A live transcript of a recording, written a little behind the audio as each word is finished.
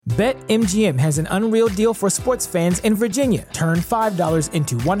BetMGM has an unreal deal for sports fans in Virginia. Turn $5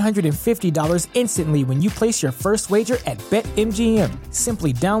 into $150 instantly when you place your first wager at BetMGM.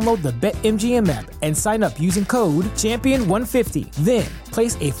 Simply download the BetMGM app and sign up using code Champion150. Then,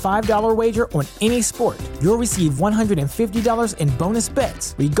 place a $5 wager on any sport. You'll receive $150 in bonus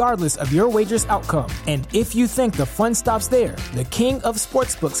bets, regardless of your wager's outcome. And if you think the fun stops there, the King of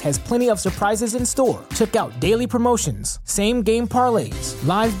Sportsbooks has plenty of surprises in store. Check out daily promotions, same-game parlays,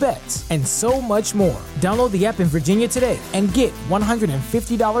 live bets, and so much more. Download the app in Virginia today and get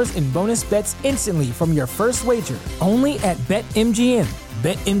 $150 in bonus bets instantly from your first wager. Only at BetMGM.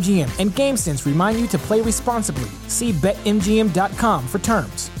 BetMGM and GameSense remind you to play responsibly. See BetMGM.com for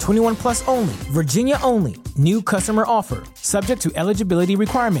terms. 21 plus only. Virginia only. New customer offer. Subject to eligibility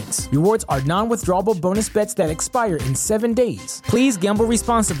requirements. Rewards are non-withdrawable bonus bets that expire in 7 days. Please gamble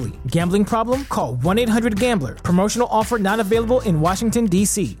responsibly. Gambling problem? Call 1-800-GAMBLER. Promotional offer not available in Washington,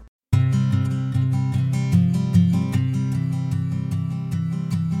 D.C.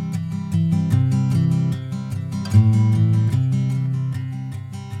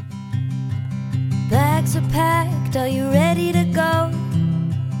 Bags are packed, are you ready to go?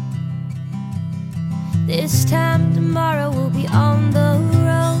 This time tomorrow we'll be on the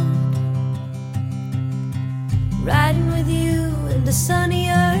road, riding with you in the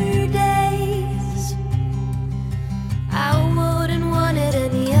sunnier days. I wouldn't want it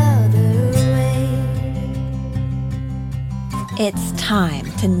any other way. It's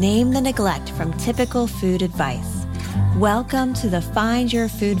time to name the neglect from typical food advice. Welcome to the Find Your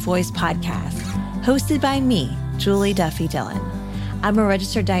Food Voice podcast, hosted by me, Julie Duffy Dillon. I'm a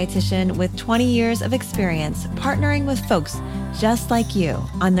registered dietitian with 20 years of experience partnering with folks just like you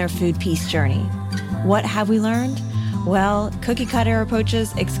on their food peace journey. What have we learned? Well, cookie cutter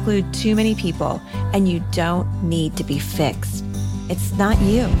approaches exclude too many people, and you don't need to be fixed. It's not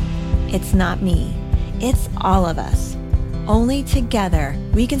you. It's not me. It's all of us. Only together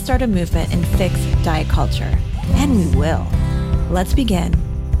we can start a movement and fix diet culture. And we will. Let's begin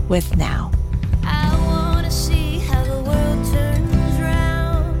with now. I wanna see how the world turns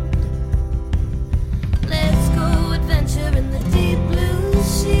round. Let's go adventure in the deep blue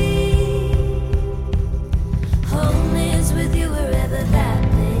sea. Home is with you wherever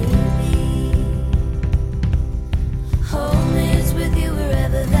that may be. Home is with you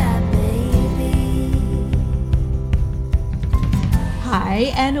wherever that may be.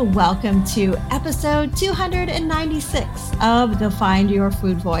 Hi, and welcome to episode 296 of the Find Your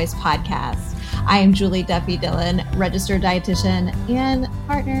Food Voice podcast. I am Julie Duffy Dillon, registered dietitian and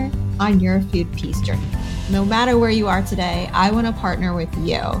partner on your food peace journey. No matter where you are today, I want to partner with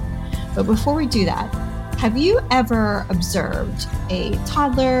you. But before we do that, have you ever observed a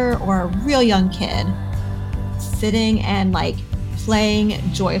toddler or a real young kid sitting and playing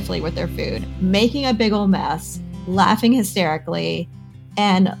joyfully with their food, making a big old mess, laughing hysterically,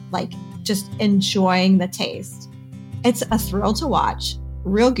 and just enjoying the taste? It's a thrill to watch.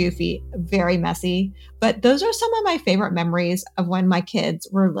 Real goofy, very messy, but those are some of my favorite memories of when my kids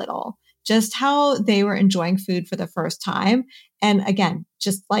were little, just how they were enjoying food for the first time. And again,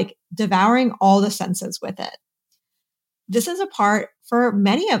 just devouring all the senses with it. This is a part for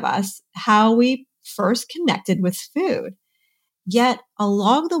many of us, how we first connected with food. Yet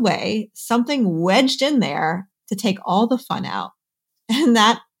along the way, something wedged in there to take all the fun out. And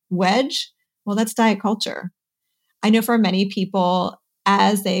that wedge, well, that's diet culture. I know for many people,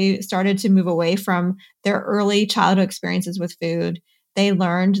 as they started to move away from their early childhood experiences with food, they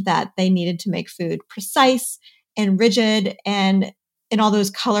learned that they needed to make food precise and rigid and in all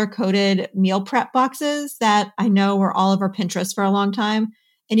those color-coded meal prep boxes that I know were all over Pinterest for a long time.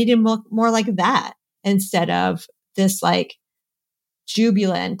 It needed more like that instead of this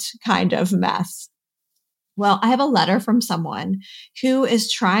jubilant kind of mess. Well, I have a letter from someone who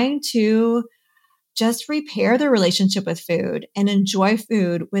is trying to just repair their relationship with food and enjoy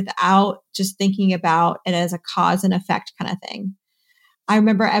food without just thinking about it as a cause and effect kind of thing. I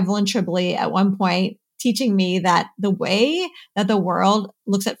remember Evelyn Tribbley at one point teaching me that the way that the world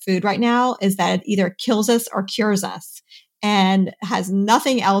looks at food right now is that it either kills us or cures us and has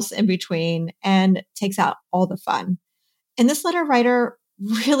nothing else in between and takes out all the fun. And this letter writer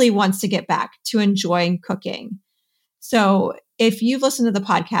really wants to get back to enjoying cooking. So if you've listened to the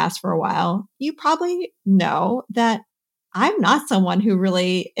podcast for a while, you probably know that I'm not someone who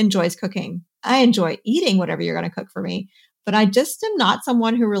really enjoys cooking. I enjoy eating whatever you're going to cook for me, but I just am not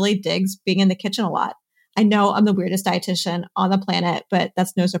someone who really digs being in the kitchen a lot. I know I'm the weirdest dietitian on the planet, but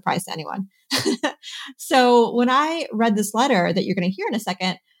that's no surprise to anyone. So when I read this letter that you're going to hear in a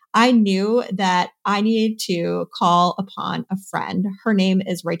second, I knew that I needed to call upon a friend. Her name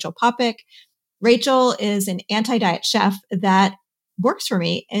is Rachel Popik. Rachel is an anti-diet chef that works for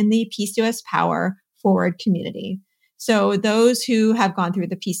me in the PCOS Power Forward community. So those who have gone through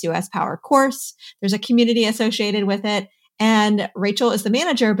the PCOS Power course, there's a community associated with it. And Rachel is the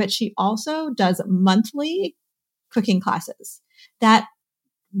manager, but she also does monthly cooking classes that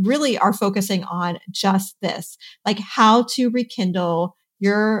really are focusing on just this, like how to rekindle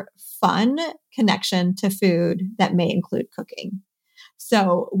your fun connection to food that may include cooking.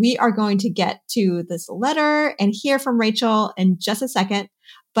 So we are going to get to this letter and hear from Rachel in just a second.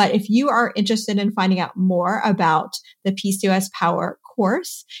 But if you are interested in finding out more about the PCOS Power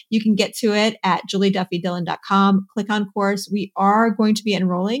course, you can get to it at julieduffydillon.com. Click on course. We are going to be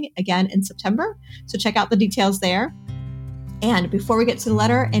enrolling again in September. So check out the details there. And before we get to the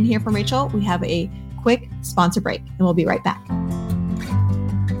letter and hear from Rachel, we have a quick sponsor break and we'll be right back.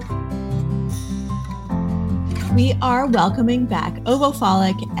 We are welcoming back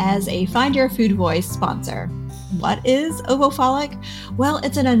Ovofolic as a Find Your Food Voice sponsor. What is Ovofolic? Well,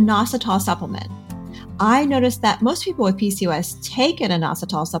 it's an inositol supplement. I noticed that most people with PCOS take an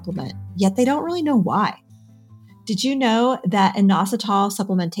inositol supplement, yet they don't really know why. Did you know that inositol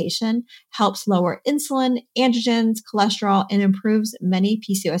supplementation helps lower insulin, androgens, cholesterol, and improves many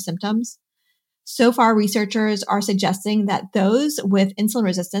PCOS symptoms? So far, researchers are suggesting that those with insulin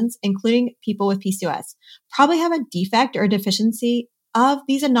resistance, including people with PCOS, probably have a defect or deficiency of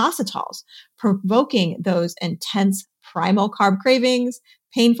these inositols, provoking those intense primal carb cravings,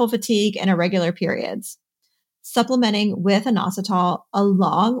 painful fatigue, and irregular periods. Supplementing with inositol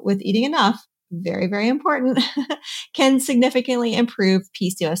along with eating enough, very, very important, can significantly improve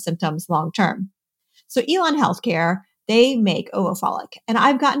PCOS symptoms long term. So Elon Healthcare, they make Ovofolic, and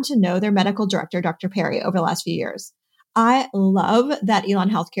I've gotten to know their medical director, Dr. Perry, over the last few years. I love that Elon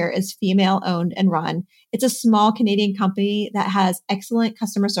Healthcare is female owned and run. It's a small Canadian company that has excellent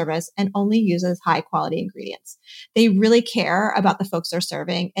customer service and only uses high quality ingredients. They really care about the folks they're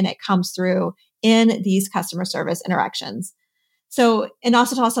serving, and it comes through in these customer service interactions. So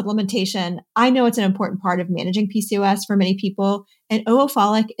inositol supplementation, I know it's an important part of managing PCOS for many people, and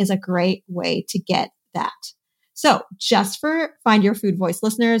Ovofolic is a great way to get that. So just for Find Your Food Voice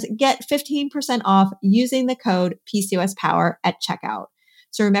listeners, get 15% off using the code PCOS Power at checkout.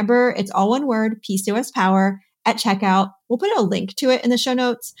 So remember, it's all one word, PCOS Power at checkout. We'll put a link to it in the show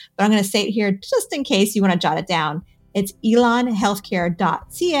notes, but I'm going to say it here just in case you want to jot it down. It's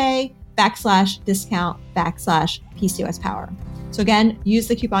elonhealthcare.ca/discount/PCOS Power. So again, use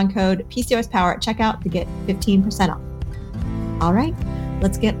the coupon code PCOS Power at checkout to get 15% off. All right,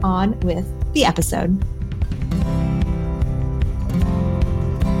 let's get on with the episode.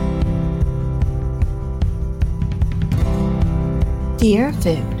 Dear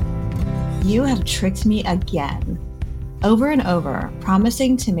Food, you have tricked me again, over and over,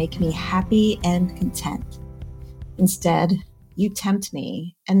 promising to make me happy and content. Instead, you tempt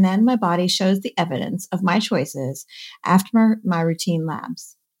me, and then my body shows the evidence of my choices after my routine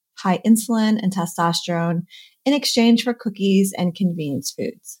labs, high insulin and testosterone in exchange for cookies and convenience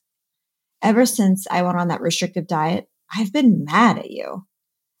foods. Ever since I went on that restrictive diet, I've been mad at you.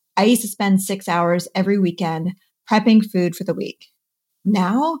 I used to spend 6 hours every weekend prepping food for the week.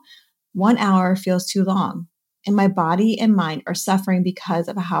 Now, 1 hour feels too long, and my body and mind are suffering because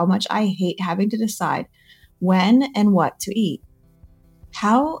of how much I hate having to decide when and what to eat.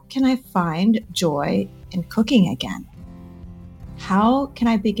 How can I find joy in cooking again? How can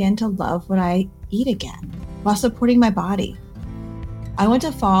I begin to love what I eat again while supporting my body? I want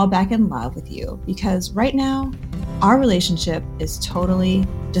to fall back in love with you because right now, our relationship is totally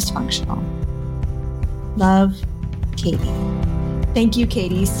dysfunctional. Love, Katie. Thank you,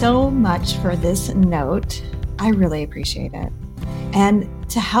 Katie, so much for this note. I really appreciate it. And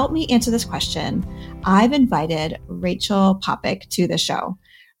to help me answer this question, I've invited Rachel Popik to the show.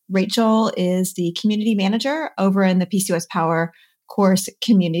 Rachel is the community manager over in the PCOS Power course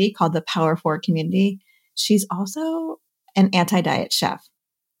community called the Power Forward community. She's also an anti-diet chef.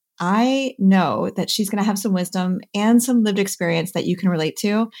 I know that she's going to have some wisdom and some lived experience that you can relate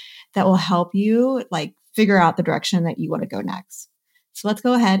to that will help you figure out the direction that you want to go next. So let's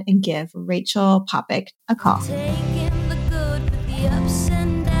go ahead and give Rachel Popik a call. Taking the good with the ups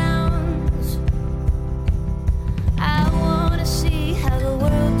and downs. I want to see how the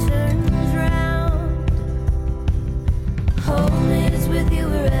world turns round. Home is with you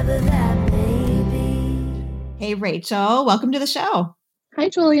wherever that may be. Hey, Rachel, welcome to the show. Hi,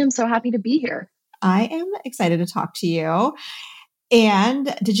 Julie. I'm so happy to be here. I am excited to talk to you.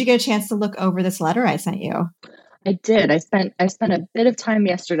 And did you get a chance to look over this letter I sent you? I did. I spent a bit of time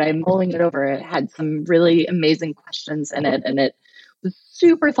yesterday mulling it over. It had some really amazing questions in it, and it was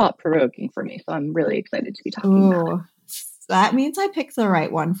super thought provoking for me. So I'm really excited to be talking about it. Ooh, that means I picked the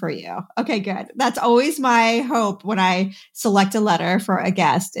right one for you. Okay, good. That's always my hope when I select a letter for a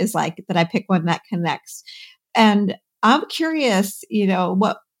guest, is like that I pick one that connects. And I'm curious,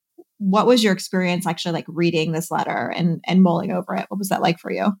 what was your experience actually like reading this letter and mulling over it? What was that like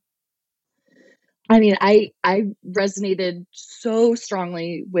for you? I mean, I resonated so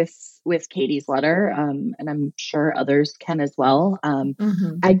strongly with Katie's letter, and I'm sure others can as well.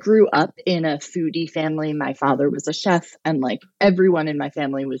 Mm-hmm. I grew up in a foodie family. My father was a chef, and like everyone in my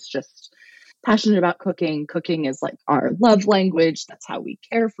family was just passionate about cooking. Cooking is like our love language. That's how we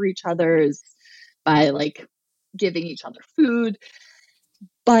care for each other, is by like giving each other food.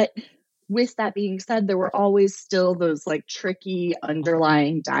 But with that being said, there were always still those like tricky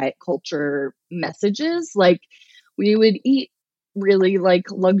underlying diet culture messages. Like we would eat really like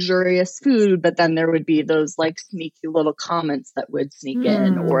luxurious food, but then there would be those like sneaky little comments that would sneak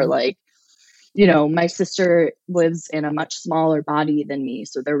in, or like, my sister lives in a much smaller body than me.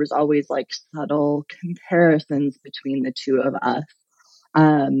 So there was always like subtle comparisons between the two of us.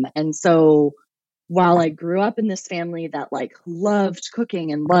 And so while I grew up in this family that like loved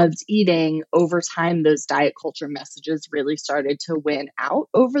cooking and loved eating, over time, those diet culture messages really started to win out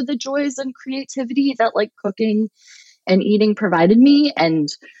over the joys and creativity that like cooking and eating provided me. And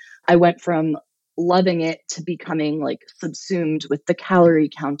I went from loving it to becoming like subsumed with the calorie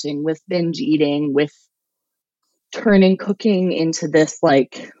counting, with binge eating, with turning cooking into this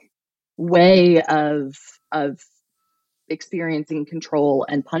like way of experiencing control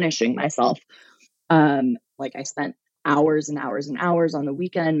and punishing myself. Like I spent hours and hours and hours on the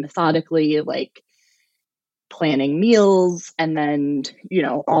weekend methodically, like planning meals. And then,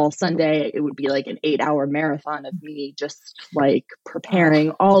 all Sunday, it would be like an 8-hour marathon of me just like preparing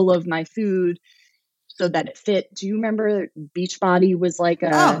all of my food so that it fit. Do you remember Beachbody was like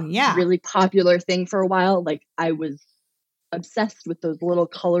a really popular thing for a while? Like I was obsessed with those little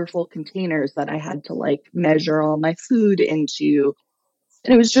colorful containers that I had to like measure all my food into.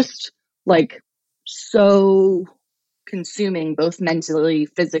 And it was just like so consuming, both mentally,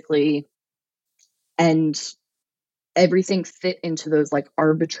 physically, and everything fit into those like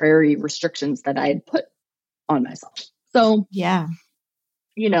arbitrary restrictions that I had put on myself. So, yeah,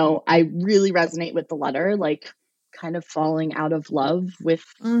 I really resonate with the letter, like kind of falling out of love with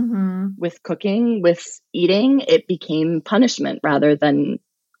cooking, with eating. It became punishment rather than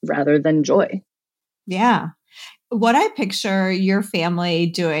joy. Yeah. What I picture your family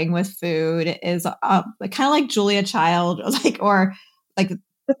doing with food is kind of like Julia Child, or the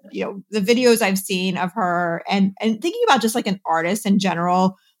videos I've seen of her, and thinking about just like an artist in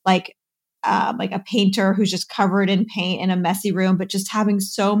general, like a painter who's just covered in paint in a messy room, but just having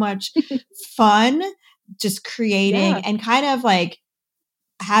so much fun, just creating and kind of like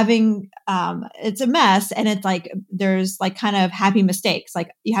having it's a mess, and it's like there's like kind of happy mistakes,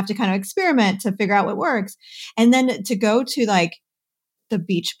 like you have to kind of experiment to figure out what works, and then to go to like the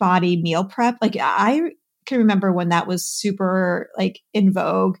Beachbody meal prep. Like I can remember when that was super like in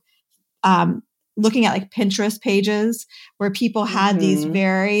vogue, looking at like Pinterest pages where people had these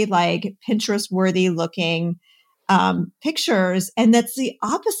very like Pinterest worthy looking pictures, and that's the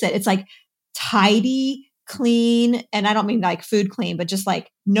opposite. It's like tidy, clean, and I don't mean like food clean, but just like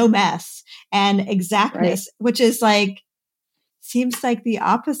no mess and exactness, which is like seems like the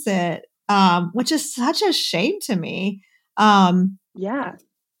opposite, which is such a shame to me.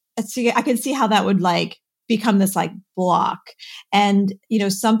 See, I can see how that would like become this like block, and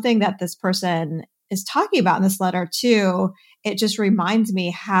something that this person is talking about in this letter too. It just reminds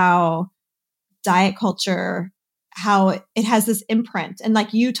me how diet culture, how it has this imprint, and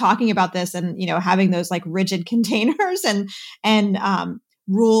like you talking about this, and having those like rigid containers and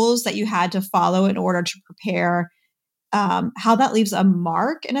rules that you had to follow in order to prepare, how that leaves a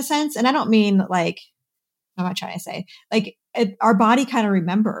mark in a sense. And I don't mean like, what am I trying to say? Like our body kind of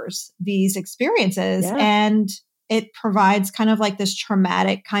remembers these experiences, and it provides kind of like this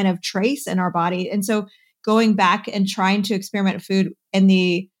traumatic kind of trace in our body. And so going back and trying to experiment with food in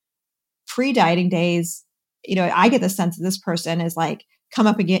the pre-dieting days, I get the sense that this person is like coming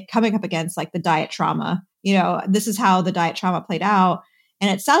up against like the diet trauma. This is how the diet trauma played out. And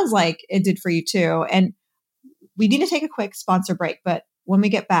it sounds like it did for you too. And we need to take a quick sponsor break, but when we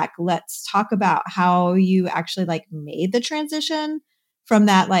get back, let's talk about how you actually like made the transition from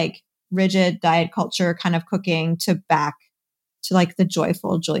that like rigid diet culture kind of cooking to back to like the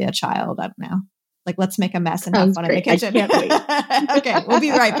joyful Julia Child. I don't know. Like, let's make a mess and have fun in the kitchen. I can't wait. Okay, we'll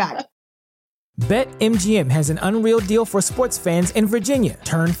be right back. BetMGM has an unreal deal for sports fans in Virginia.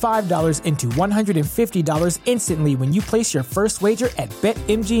 Turn $5 into $150 instantly when you place your first wager at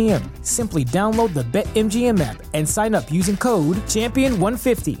BetMGM. Simply download the BetMGM app and sign up using code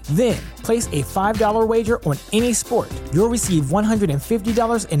Champion150. Then, place a $5 wager on any sport. You'll receive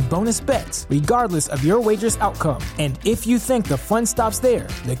 $150 in bonus bets, regardless of your wager's outcome. And if you think the fun stops there,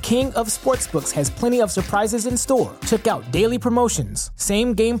 the King of Sportsbooks has plenty of surprises in store. Check out daily promotions,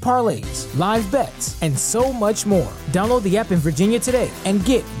 same-game parlays, live bets, and so much more. Download the app in Virginia today and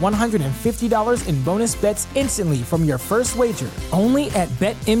get $150 in bonus bets instantly from your first wager. Only at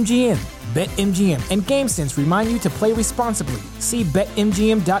BetMGM. BetMGM and GameSense remind you to play responsibly. See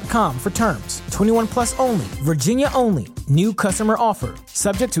BetMGM.com for terms. 21 plus only. Virginia only. New customer offer.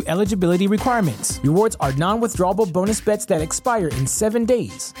 Subject to eligibility requirements. Rewards are non-withdrawable bonus bets that expire in 7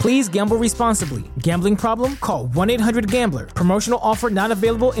 days. Please gamble responsibly. Gambling problem? Call 1-800-GAMBLER. Promotional offer not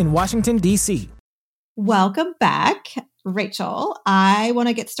available in Washington, D.C. Welcome back, Rachel. I want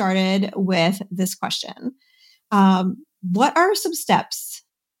to get started with this question. What are some steps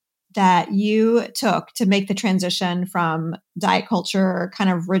that you took to make the transition from diet culture, kind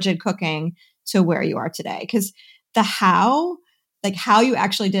of rigid cooking, to where you are today? Because the how, like how you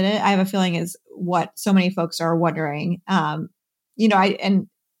actually did it, I have a feeling is what so many folks are wondering. And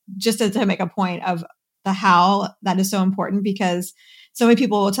just to make a point of the how, that is so important, because so many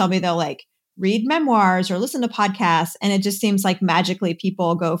people will tell me they'll like read memoirs or listen to podcasts, and it just seems like magically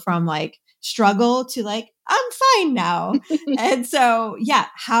people go from like struggle to like, I'm fine now. And so, yeah,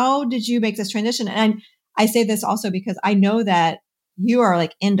 how did you make this transition? And I say this also because I know that you are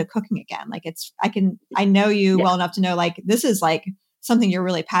like into cooking again. Like I know you well enough to know like, this is like something you're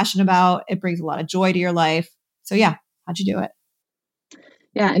really passionate about. It brings a lot of joy to your life. So yeah, how'd you do it?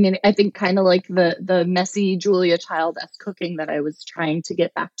 Yeah, I mean, I think kind of like the messy Julia Child-esque cooking that I was trying to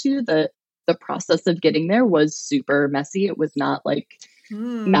get back to, the process of getting there was super messy. It was not like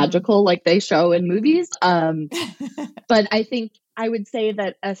magical like they show in movies. But I think I would say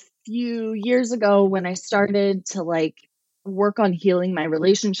that a few years ago when I started to like work on healing my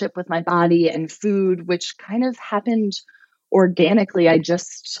relationship with my body and food, which kind of happened organically, I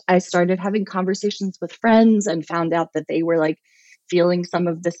started having conversations with friends and found out that they were like feeling some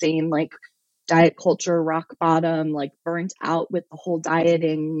of the same like diet culture rock bottom, like burnt out with the whole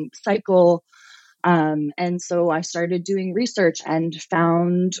dieting cycle. And so I started doing research and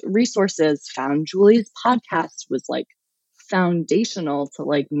found resources, found Julie's podcast was like foundational to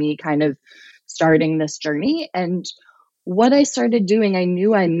like me kind of starting this journey. And what I started doing, I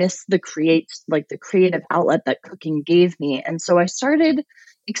knew I missed the creative outlet that cooking gave me. And so I started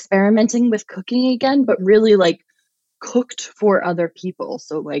experimenting with cooking again, but really like cooked for other people.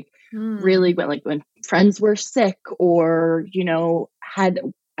 So like really when friends were sick or,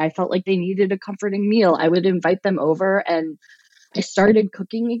 I felt like they needed a comforting meal, I would invite them over and I started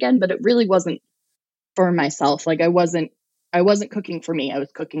cooking again, but it really wasn't for myself. Like I wasn't cooking for me. I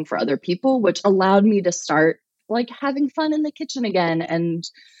was cooking for other people, which allowed me to start like having fun in the kitchen again and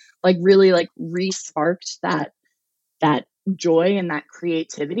like really like re-sparked that joy and that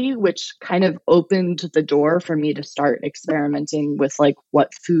creativity, which kind of opened the door for me to start experimenting with like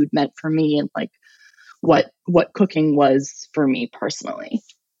what food meant for me and like what cooking was for me personally.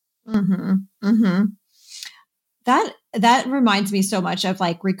 Mm-hmm. Mm-hmm. That reminds me so much of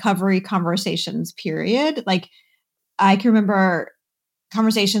like recovery conversations, period. Like I can remember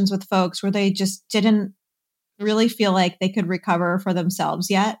conversations with folks where they just didn't really feel like they could recover for themselves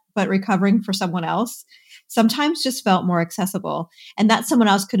yet, but recovering for someone else sometimes just felt more accessible. And that someone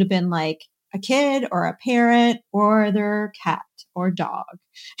else could have been like a kid or a parent or their cat or dog,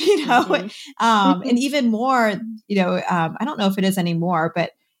 and even more, I don't know if it is anymore,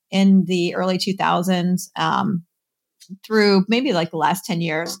 but in the early 2000s, through maybe like the last 10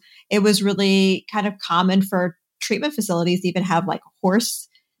 years, it was really kind of common for treatment facilities to even have like horse,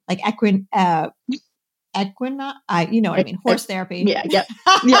 like horse therapy. Yeah. Yep.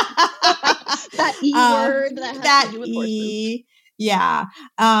 Yeah. That E word that has to do with horses. Yeah.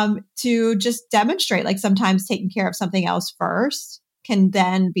 To just demonstrate like sometimes taking care of something else first can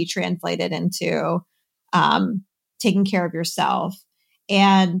then be translated into taking care of yourself.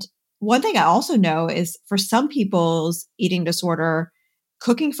 And one thing I also know is for some people's eating disorder,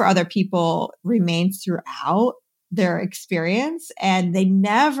 cooking for other people remains throughout their experience, and they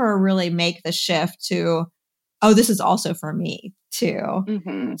never really make the shift to, oh, this is also for me too.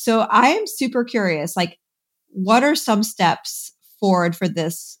 Mm-hmm. So I am super curious, like, what are some steps forward for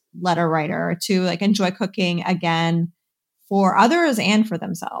this letter writer to like enjoy cooking again for others and for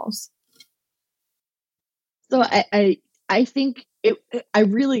themselves? So I think I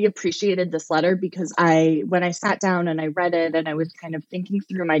really appreciated this letter because when I sat down and I read it and I was kind of thinking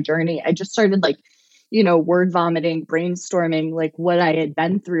through my journey, I just started like, word vomiting, brainstorming, like what I had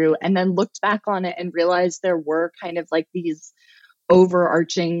been through, and then looked back on it and realized there were kind of like these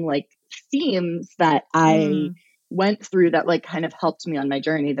overarching like themes that I went through that like kind of helped me on my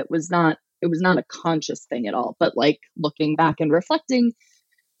journey. It was not a conscious thing at all, but like looking back and reflecting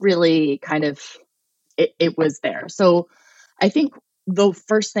really kind of it was there. So I think the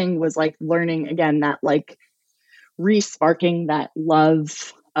first thing was like learning again that like re-sparking that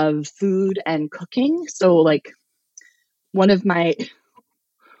love of food and cooking. So like one of my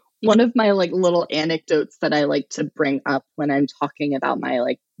like little anecdotes that I like to bring up when I'm talking about my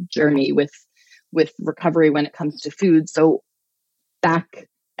like journey with recovery when it comes to food. So back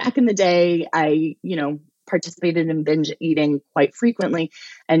in the day, I, participated in binge eating quite frequently,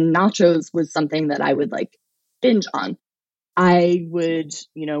 and nachos was something that I would like binge on. I would,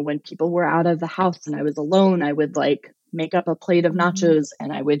 when people were out of the house and I was alone, I would like make up a plate of nachos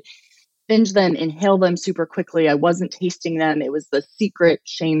and I would binge them, inhale them super quickly. I wasn't tasting them. It was the secret,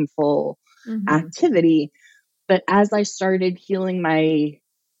 shameful activity. But as I started healing my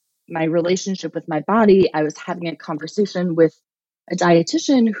relationship with my body, I was having a conversation with a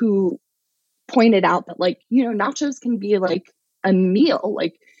dietitian who pointed out that like, nachos can be like a meal.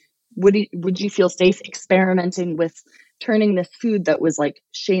 Like, would you feel safe experimenting with turning this food that was like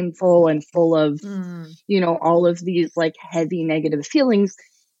shameful and full of, all of these like heavy negative feelings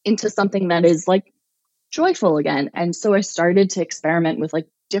into something that is like joyful again? And so I started to experiment with like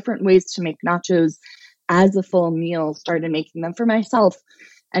different ways to make nachos as a full meal, started making them for myself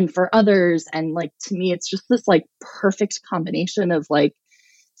and for others. And like, to me, it's just this like perfect combination of like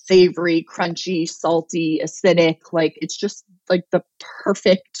savory, crunchy, salty, acidic. Like, it's just like the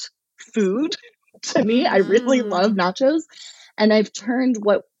perfect food to me. I really love nachos. And I've turned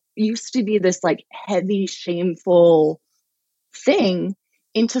what used to be this like heavy, shameful thing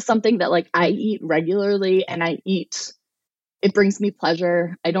into something that like I eat regularly, and it brings me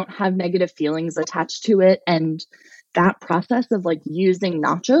pleasure. I don't have negative feelings attached to it. And that process of like using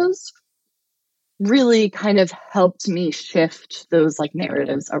nachos really kind of helped me shift those like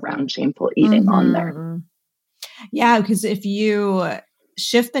narratives around shameful eating on there. Yeah, because if you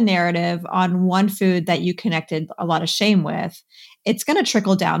shift the narrative on one food that you connected a lot of shame with, it's going to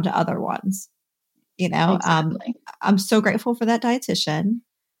trickle down to other ones. Exactly. I'm so grateful for that dietitian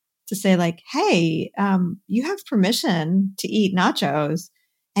to say like, hey, you have permission to eat nachos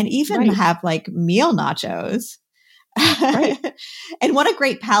and even have like meal nachos. Right. And what a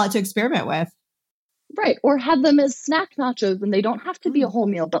great palate to experiment with. Right. Or have them as snack nachos, and they don't have to be a whole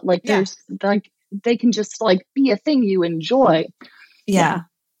meal, but like there's like, they can just like be a thing you enjoy. Yeah.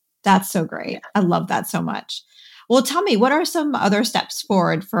 That's so great. Yeah. I love that so much. Well, tell me, what are some other steps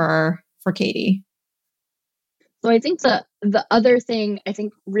forward for Katie? So I think the other thing, I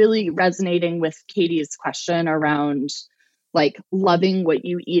think really resonating with Katie's question around like loving what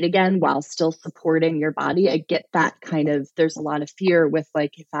you eat again while still supporting your body. I get that kind of, there's a lot of fear with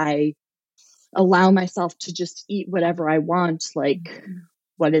like, if I allow myself to just eat whatever I want, like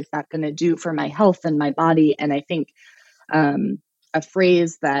what is that going to do for my health and my body? And I think a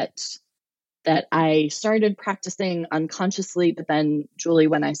phrase that I started practicing unconsciously, but then Julie,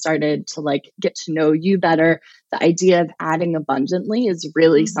 when I started to like get to know you better, the idea of adding abundantly is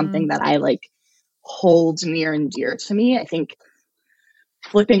really something that I like hold near and dear to me. I think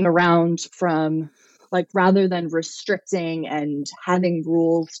flipping around from like, rather than restricting and having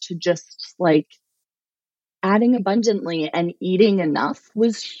rules, to just like adding abundantly and eating enough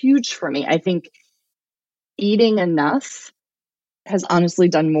was huge for me. I think eating enough has honestly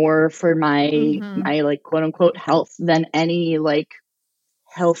done more for my like quote unquote health than any like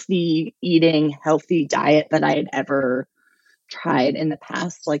healthy eating, healthy diet that I had ever tried in the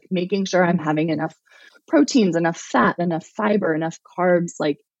past. Like making sure I'm having enough proteins, enough fat, enough fiber, enough carbs,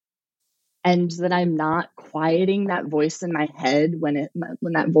 like, and that I'm not quieting that voice in my head when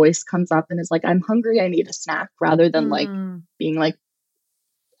that voice comes up and is like, I'm hungry, I need a snack, rather than like being like,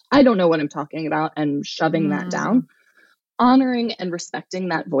 I don't know what I'm talking about, and shoving that down. Honoring and respecting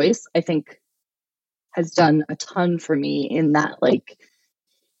that voice, I think, has done a ton for me in that like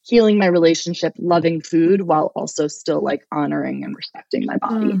healing my relationship, loving food while also still like honoring and respecting my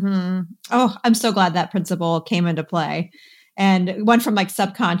body. Oh, I'm so glad that principle came into play and went from like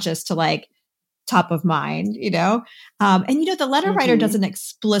subconscious to like top of mind, and the letter writer doesn't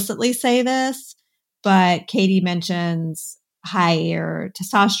explicitly say this, but Katie mentions higher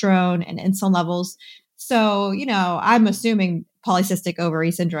testosterone and insulin levels. So, I'm assuming polycystic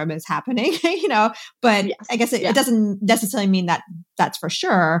ovary syndrome is happening, but Yes. I guess it doesn't necessarily mean that that's for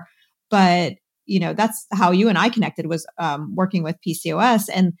sure. But, that's how you and I connected, was working with PCOS.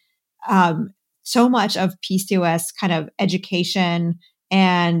 And so much of PCOS kind of education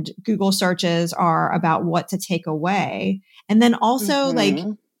and Google searches are about what to take away. And then also like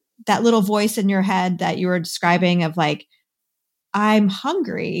that little voice in your head that you were describing of like, I'm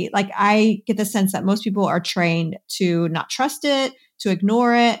hungry. Like I get the sense that most people are trained to not trust it, to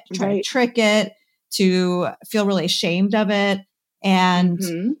ignore it, try to trick it, to feel really ashamed of it. And,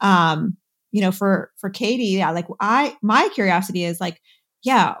 for Katie, like my curiosity is like,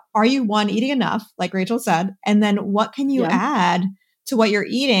 are you eating enough, like Rachel said? And then what can you add to what you're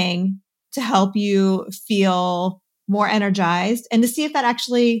eating to help you feel more energized, and to see if that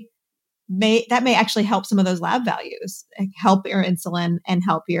actually may actually help some of those lab values, help your insulin and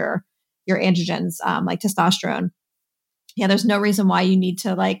help your androgens, like testosterone. Yeah. There's no reason why you need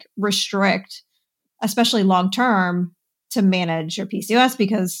to like restrict, especially long-term, to manage your PCOS,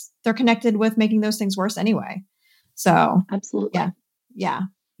 because they're connected with making those things worse anyway. So absolutely. Yeah.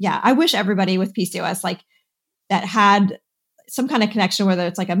 I wish everybody with PCOS like that had some kind of connection, whether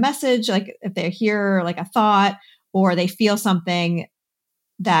it's like a message, like if they hear like a thought or they feel something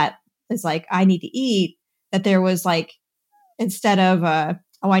that is like, I need to eat, that there was like, instead of,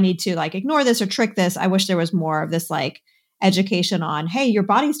 I need to like ignore this or trick this, I wish there was more of this like education on, hey, your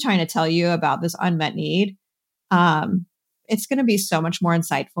body's trying to tell you about this unmet need. It's going to be so much more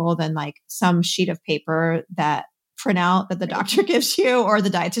insightful than like some sheet of paper that printout that the doctor gives you or the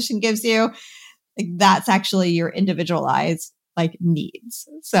dietitian gives you. Like that's actually your individualized like needs.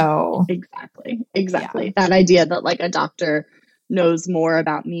 So exactly. That idea that like a doctor knows more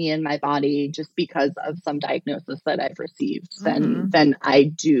about me and my body just because of some diagnosis that I've received than I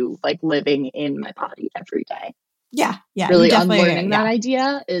do like living in my body every day. Yeah. Really unlearning that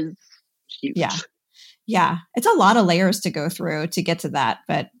idea is huge. Yeah. It's a lot of layers to go through to get to that.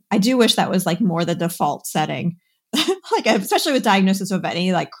 But I do wish that was like more the default setting, like especially with diagnosis of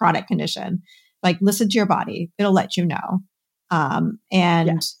any like chronic condition, like listen to your body, it'll let you know.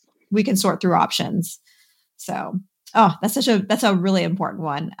 And we can sort through options. So, that's a really important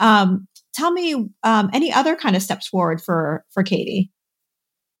one. Tell me, any other kind of steps forward for Katie?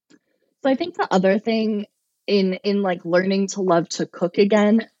 So I think the other thing in like learning to love to cook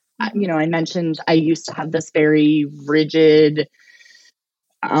again, I mentioned I used to have this very rigid,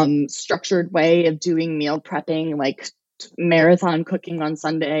 structured way of doing meal prepping, like marathon cooking on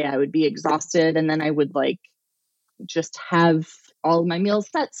Sunday. I would be exhausted and then I would like just have all of my meals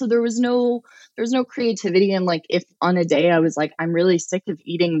set. So there was no creativity. And like, if on a day I was like, I'm really sick of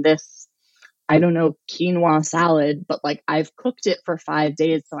eating this, I don't know, quinoa salad, but like I've cooked it for 5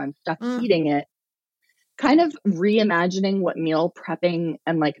 days, so I'm stuck eating it. Kind of reimagining what meal prepping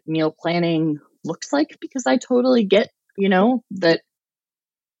and like meal planning looks like, because I totally get, that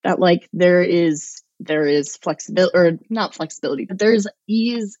like there is flexibility, or not flexibility, but there's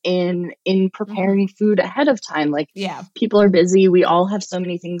ease in preparing food ahead of time. Like people are busy. We all have so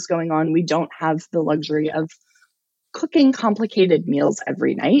many things going on. We don't have the luxury of cooking complicated meals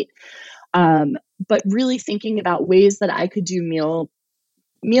every night. But really thinking about ways that I could do meal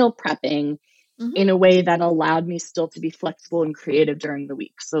prepping in a way that allowed me still to be flexible and creative during the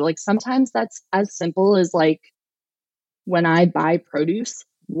week. So like sometimes that's as simple as like when I buy produce,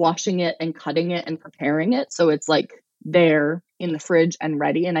 washing it and cutting it and preparing it so it's like there in the fridge and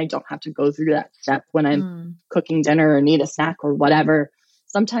ready, and I don't have to go through that step when I'm cooking dinner or need a snack or whatever.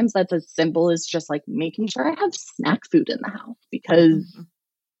 Sometimes that's as simple as just like making sure I have snack food in the house, because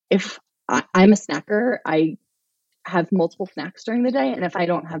if I'm a snacker, I have multiple snacks during the day, and if I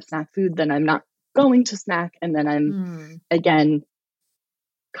don't have snack food, then I'm not going to snack, and then I'm again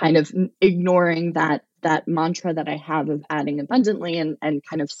kind of ignoring that mantra that I have of adding abundantly and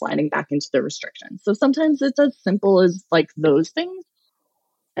kind of sliding back into the restrictions. So sometimes it's as simple as like those things,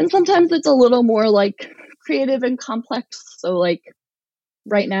 and sometimes it's a little more like creative and complex. So like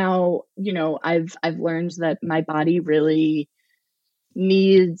right now, I've learned that my body really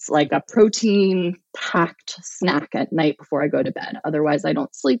needs like a protein packed snack at night before I go to bed. Otherwise I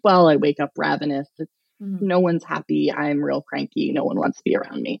don't sleep well. I wake up ravenous. No one's happy. I'm real cranky. No one wants to be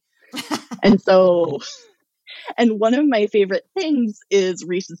around me. And so, and one of my favorite things is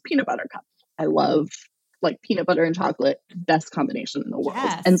Reese's peanut butter cups. I love like peanut butter and chocolate, best combination in the world.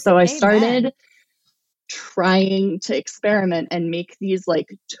 Yes, and so I started trying to experiment and make these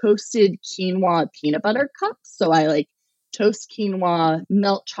like toasted quinoa peanut butter cups. So I like toast quinoa,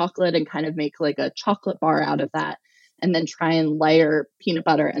 melt chocolate, and kind of make like a chocolate bar out of that. And then try and layer peanut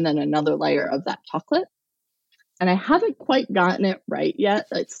butter and then another layer of that chocolate. and I haven't quite gotten it right yet.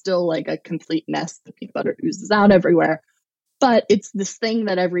 It's still like a complete mess. The peanut butter oozes out everywhere. But it's this thing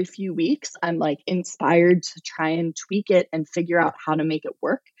that every few weeks I'm like inspired to try and tweak it and figure out how to make it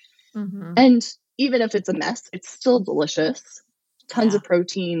work. Mm-hmm. And even if it's a mess, it's still delicious. Tons of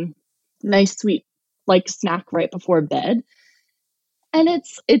protein, nice sweet like snack right before bed. And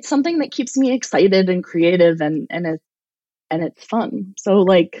it's something that keeps me excited and creative and it's fun. So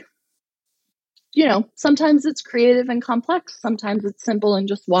like, you know, sometimes it's creative and complex. Sometimes it's simple and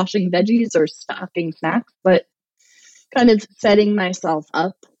just washing veggies or stocking snacks, but kind of setting myself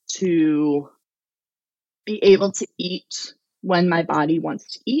up to be able to eat when my body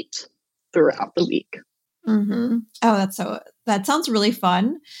wants to eat throughout the week. Mm-hmm. Oh, that sounds really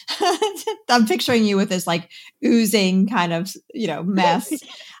fun. I'm picturing you with this like oozing kind of, you know, mess.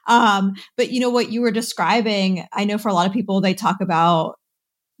 But you know what you were describing, I know for a lot of people, they talk about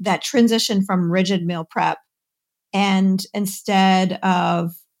that transition from rigid meal prep, and instead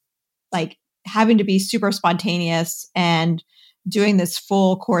of like having to be super spontaneous and doing this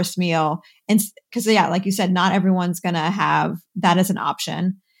full course meal. And because, yeah, like you said, not everyone's going to have that as an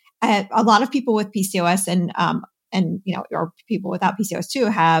option. A lot of people with PCOS and, you know, or people without PCOS too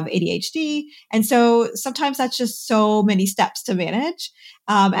have ADHD. And so sometimes that's just so many steps to manage.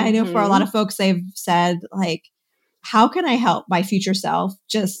 And I know for a lot of folks, they've said like, how can I help my future self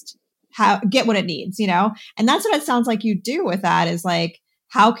just get what it needs, you know? And that's what it sounds like you do with that is like,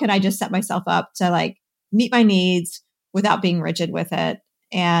 how can I just set myself up to like meet my needs without being rigid with it?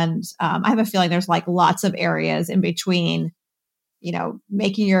 And I have a feeling there's like lots of areas in between, you know,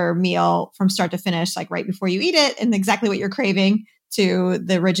 making your meal from start to finish, like right before you eat it and exactly what you're craving to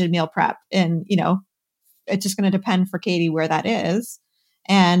the rigid meal prep. And, you know, it's just going to depend for Katie where that is.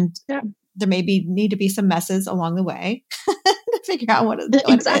 And there may need to be some messes along the way to figure out what it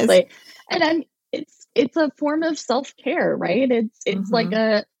exactly. is. And it's a form of self-care, right? It's like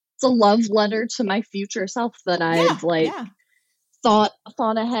it's a love letter to my future self that I've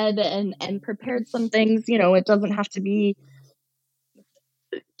thought ahead and prepared some things. You know, it doesn't have to be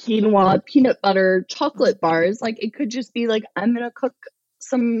quinoa, peanut butter, chocolate bars. Like it could just be like, I'm going to cook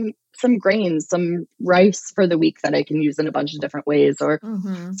some grains, some rice for the week that I can use in a bunch of different ways, or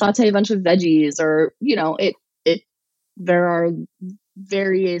saute a bunch of veggies, or, you know, there are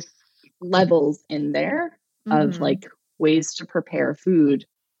various levels in there of like ways to prepare food.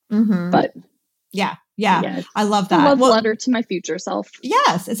 But yeah, I love that. Love letter to my future self.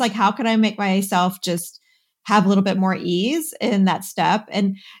 Yes. It's like, how can I make myself just have a little bit more ease in that step?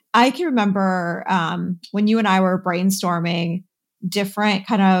 And I can remember when you and I were brainstorming different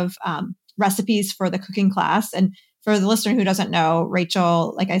kind of recipes for the cooking class. And for the listener who doesn't know,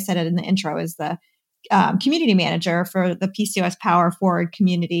 Rachel, like I said in the intro, is the community manager for the PCOS Power Forward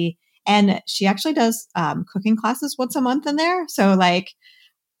community. And she actually does cooking classes once a month in there. So like,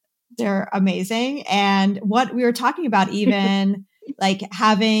 they're amazing. And what we were talking about, even like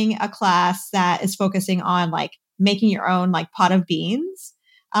having a class that is focusing on like making your own like pot of beans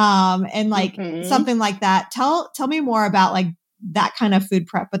and like something like that. Tell me more about like that kind of food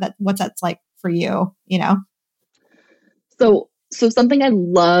prep, but what that's like for you, you know? So something I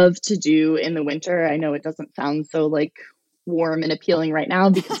love to do in the winter, I know it doesn't sound so like warm and appealing right now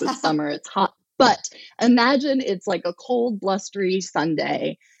because it's summer, it's hot, but imagine it's like a cold, blustery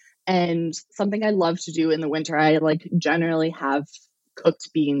Sunday. And something I love to do in the winter, I like generally have cooked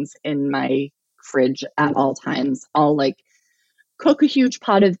beans in my fridge at all times. I'll like cook a huge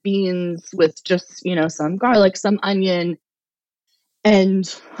pot of beans with just, you know, some garlic, some onion,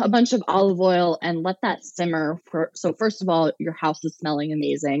 and a bunch of olive oil, and let that simmer so first of all, your house is smelling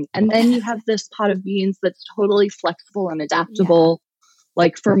amazing. And then you have this pot of beans that's totally flexible and adaptable,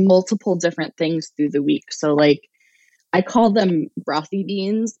 like for multiple different things through the week. So like, I call them brothy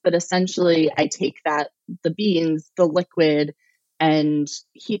beans, but essentially I take the beans, the liquid, and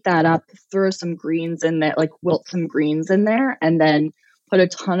heat that up, throw some greens in there, like wilt some greens in there, and then put a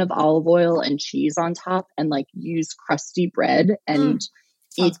ton of olive oil and cheese on top, and like use crusty bread and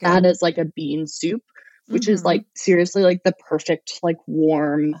eat that as like a bean soup, which is like seriously like the perfect like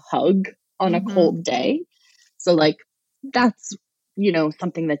warm hug on a cold day. So like that's, you know,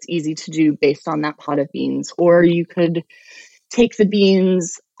 something that's easy to do based on that pot of beans. Or you could take the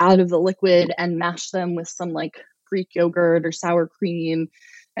beans out of the liquid and mash them with some like Greek yogurt or sour cream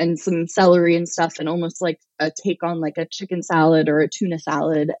and some celery and stuff, and almost like a take on like a chicken salad or a tuna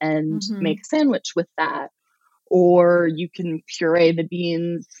salad, and make a sandwich with that. Or you can puree the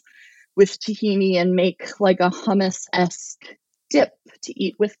beans with tahini and make like a hummus-esque dip to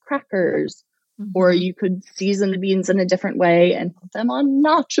eat with crackers. Or you could season the beans in a different way and put them on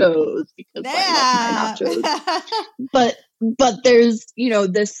nachos because I love my nachos. But there's,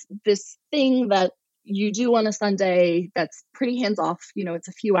 this thing that you do on a Sunday that's pretty hands off. It's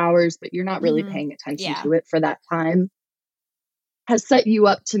a few hours, but you're not really paying attention to it for that time. Has set you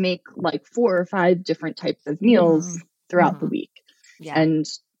up to make like 4 or 5 different types of meals throughout the week. Yeah. And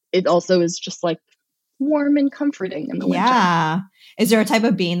it also is just like warm and comforting in the winter. Yeah. Is there a type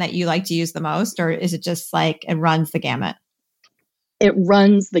of bean that you like to use the most, or is it just like it runs the gamut? It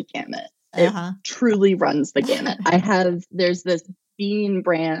runs the gamut. It truly runs the gamut. There's this bean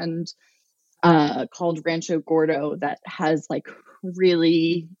brand called Rancho Gordo that has like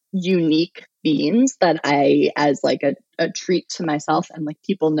really unique beans that I, as like a treat to myself, and like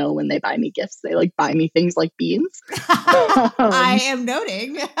people know when they buy me gifts, they like buy me things like beans. I am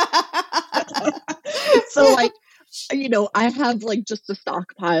noting. So like, I have like just a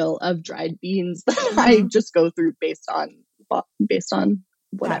stockpile of dried beans that I just go through based on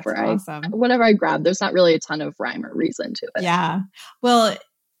whatever I grab. There's not really a ton of rhyme or reason to it. Yeah. Well,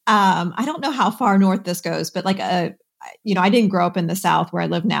 I don't know how far north this goes, but like I didn't grow up in the South where I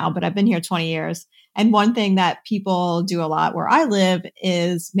live now, but I've been here 20 years. And one thing that people do a lot where I live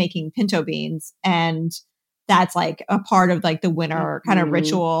is making pinto beans. And that's like a part of like the winter kind of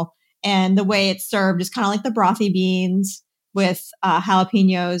ritual. And the way it's served is kind of like the brothy beans with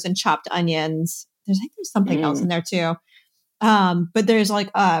jalapenos and chopped onions. I think there's something else in there too. But there's like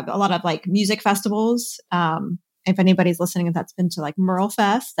a lot of like music festivals. If anybody's listening and that's been to like Merle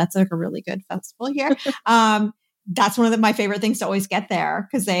Fest, that's like a really good festival here. That's one of my favorite things to always get there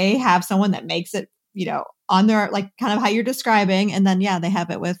because they have someone that makes it, on their like kind of how you're describing. And then, they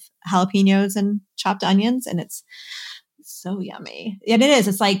have it with jalapenos and chopped onions and it's so yummy. And it is.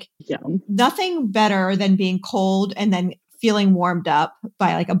 It's like nothing better than being cold and then feeling warmed up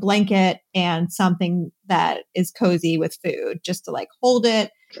by like a blanket and something that is cozy with food, just to like hold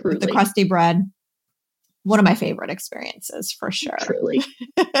it with the crusty bread. One of my favorite experiences for sure. Truly.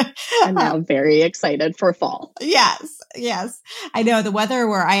 I'm now very excited for fall. Yes. I know the weather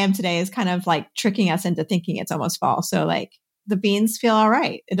where I am today is kind of like tricking us into thinking it's almost fall. So like the beans feel all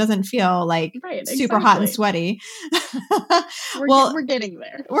right. It doesn't feel like super hot and sweaty. We're getting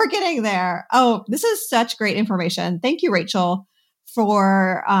there. We're getting there. Oh, this is such great information. Thank you, Rachel,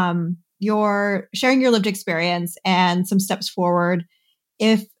 for your sharing your lived experience and some steps forward.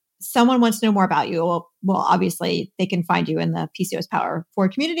 If someone wants to know more about you, well, obviously they can find you in the PCOS Power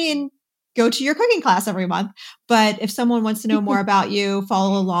Forward community and go to your cooking class every month. But if someone wants to know more about you,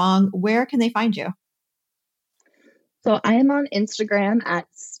 follow along, where can they find you? So I am on Instagram at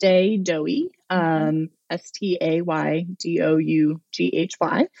Stay Doughy, STAYDOUGHY.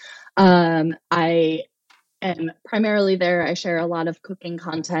 I am primarily there. I share a lot of cooking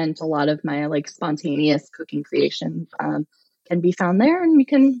content. A lot of my like spontaneous cooking creations can be found there, and you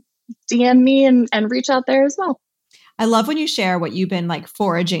can DM me and reach out there as well. I love when you share what you've been like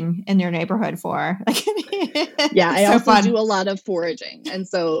foraging in your neighborhood for. Yeah, I also do a lot of foraging. And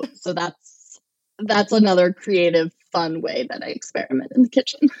so that's another creative, fun way that I experiment in the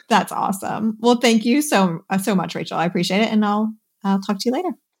kitchen. That's awesome. Well, thank you so much, Rachel. I appreciate it. And I'll talk to you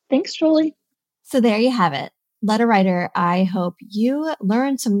later. Thanks, Julie. So there you have it. Letter writer, I hope you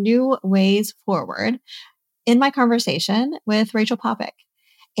learned some new ways forward in my conversation with Rachel Popik.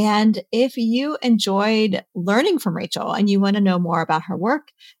 And if you enjoyed learning from Rachel and you want to know more about her work,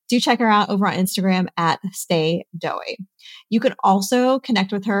 do check her out over on Instagram at Stay Doughy. You can also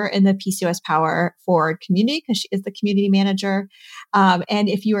connect with her in the PCOS Power Forward community because she is the community manager. And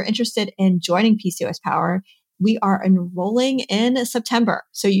if you are interested in joining PCOS Power, we are enrolling in September.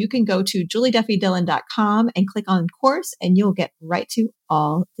 So you can go to julieduffydillon.com and click on course and you'll get right to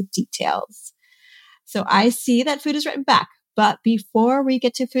all the details. So I see that food is written back. But before we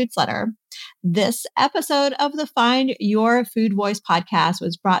get to Food's Letter, this episode of the Find Your Food Voice podcast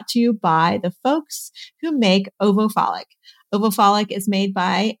was brought to you by the folks who make Ovofolic. Ovofolic is made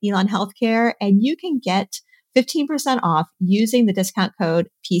by Elon Healthcare, and you can get 15% off using the discount code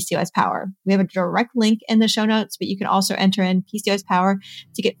PCOS Power. We have a direct link in the show notes, but you can also enter in PCOS Power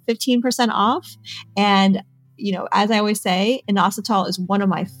to get 15% off. And, as I always say, inositol is one of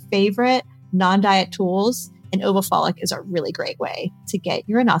my favorite non-diet tools. And Ovofolic is a really great way to get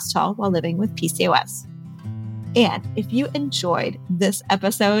your inositol while living with PCOS. And if you enjoyed this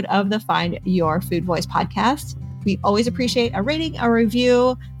episode of the Find Your Food Voice podcast, we always appreciate a rating, a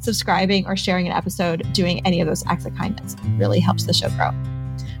review, subscribing, or sharing an episode. Doing any of those acts of kindness really helps the show grow.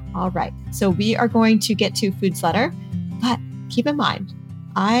 All right. So we are going to get to Food's Letter, but keep in mind,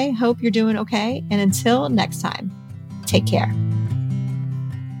 I hope you're doing okay. And until next time, take care.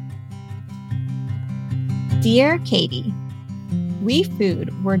 Dear Katie, we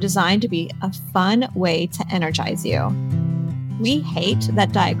food were designed to be a fun way to energize you. We hate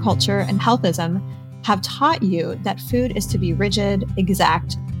that diet culture and healthism have taught you that food is to be rigid,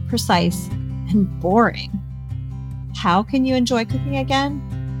 exact, precise, and boring. How can you enjoy cooking again?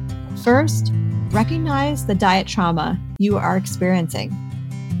 First, recognize the diet trauma you are experiencing.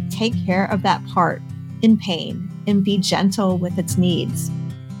 Take care of that part in pain and be gentle with its needs.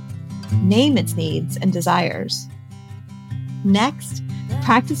 Name its needs and desires. Next,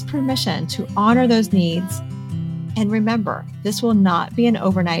 practice permission to honor those needs. And remember, this will not be an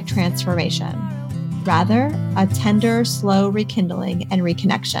overnight transformation. Rather, a tender, slow rekindling and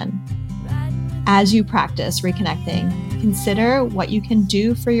reconnection. As you practice reconnecting, consider what you can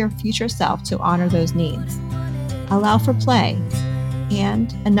do for your future self to honor those needs. Allow for play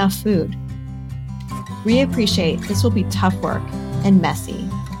and enough food. We appreciate this will be tough work and messy.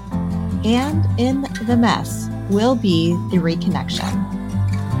 And in the mess will be the reconnection.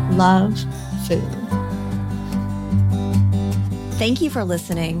 Love, food. Thank you for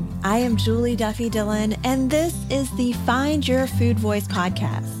listening. I am Julie Duffy Dillon, and this is the Find Your Food Voice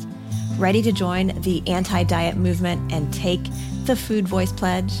podcast. Ready to join the anti-diet movement and take the Food Voice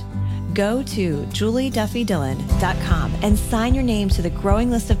Pledge? Go to julieduffydillon.com and sign your name to the growing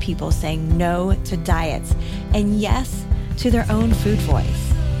list of people saying no to diets and yes to their own food voice.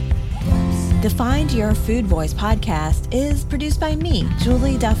 The Find Your Food Voice podcast is produced by me,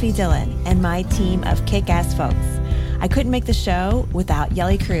 Julie Duffy Dillon, and my team of kick-ass folks. I couldn't make the show without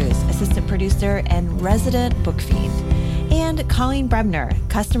Yelly Cruz, assistant producer and resident book fiend, and Colleen Brebner,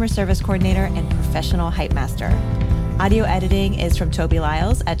 customer service coordinator and professional hype master. Audio editing is from Toby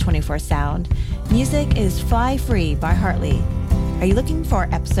Lyles at 24 Sound. Music is Fly Free by Hartley. Are you looking for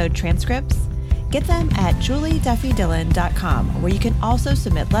episode transcripts? Get them at julieduffydillon.com, where you can also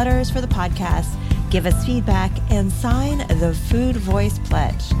submit letters for the podcast, give us feedback, and sign the Food Voice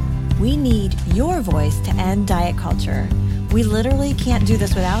Pledge. We need your voice to end diet culture. We literally can't do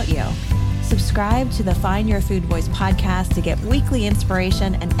this without you. Subscribe to the Find Your Food Voice podcast to get weekly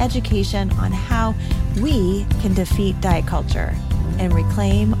inspiration and education on how we can defeat diet culture and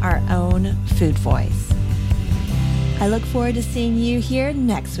reclaim our own food voice. I look forward to seeing you here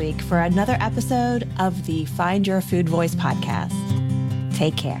next week for another episode of the Find Your Food Voice podcast.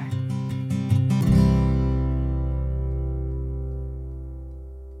 Take care.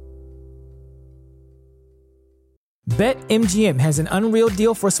 BetMGM has an unreal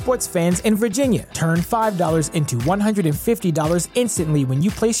deal for sports fans in Virginia. Turn $5 into $150 instantly when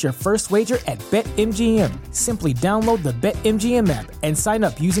you place your first wager at BetMGM. Simply download the BetMGM app and sign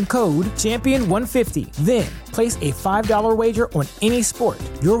up using code Champion150. Then, place a $5 wager on any sport.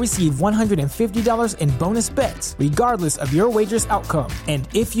 You'll receive $150 in bonus bets, regardless of your wager's outcome. And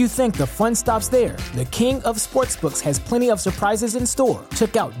if you think the fun stops there, the King of Sportsbooks has plenty of surprises in store.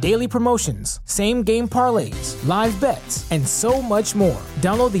 Check out daily promotions, same-game parlays, live bets, and so much more.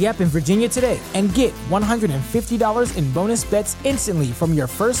 Download the app in Virginia today and get $150 in bonus bets instantly from your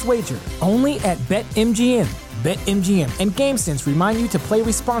first wager. Only at BetMGM. BetMGM and GameSense remind you to play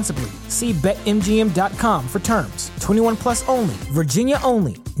responsibly. See BetMGM.com for terms. 21 plus only. Virginia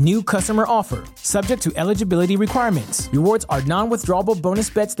only. New customer offer. Subject to eligibility requirements. Rewards are non-withdrawable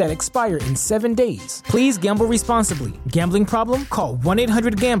bonus bets that expire in 7 days. Please gamble responsibly. Gambling problem? Call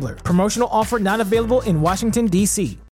 1-800-GAMBLER. Promotional offer not available in Washington, D.C.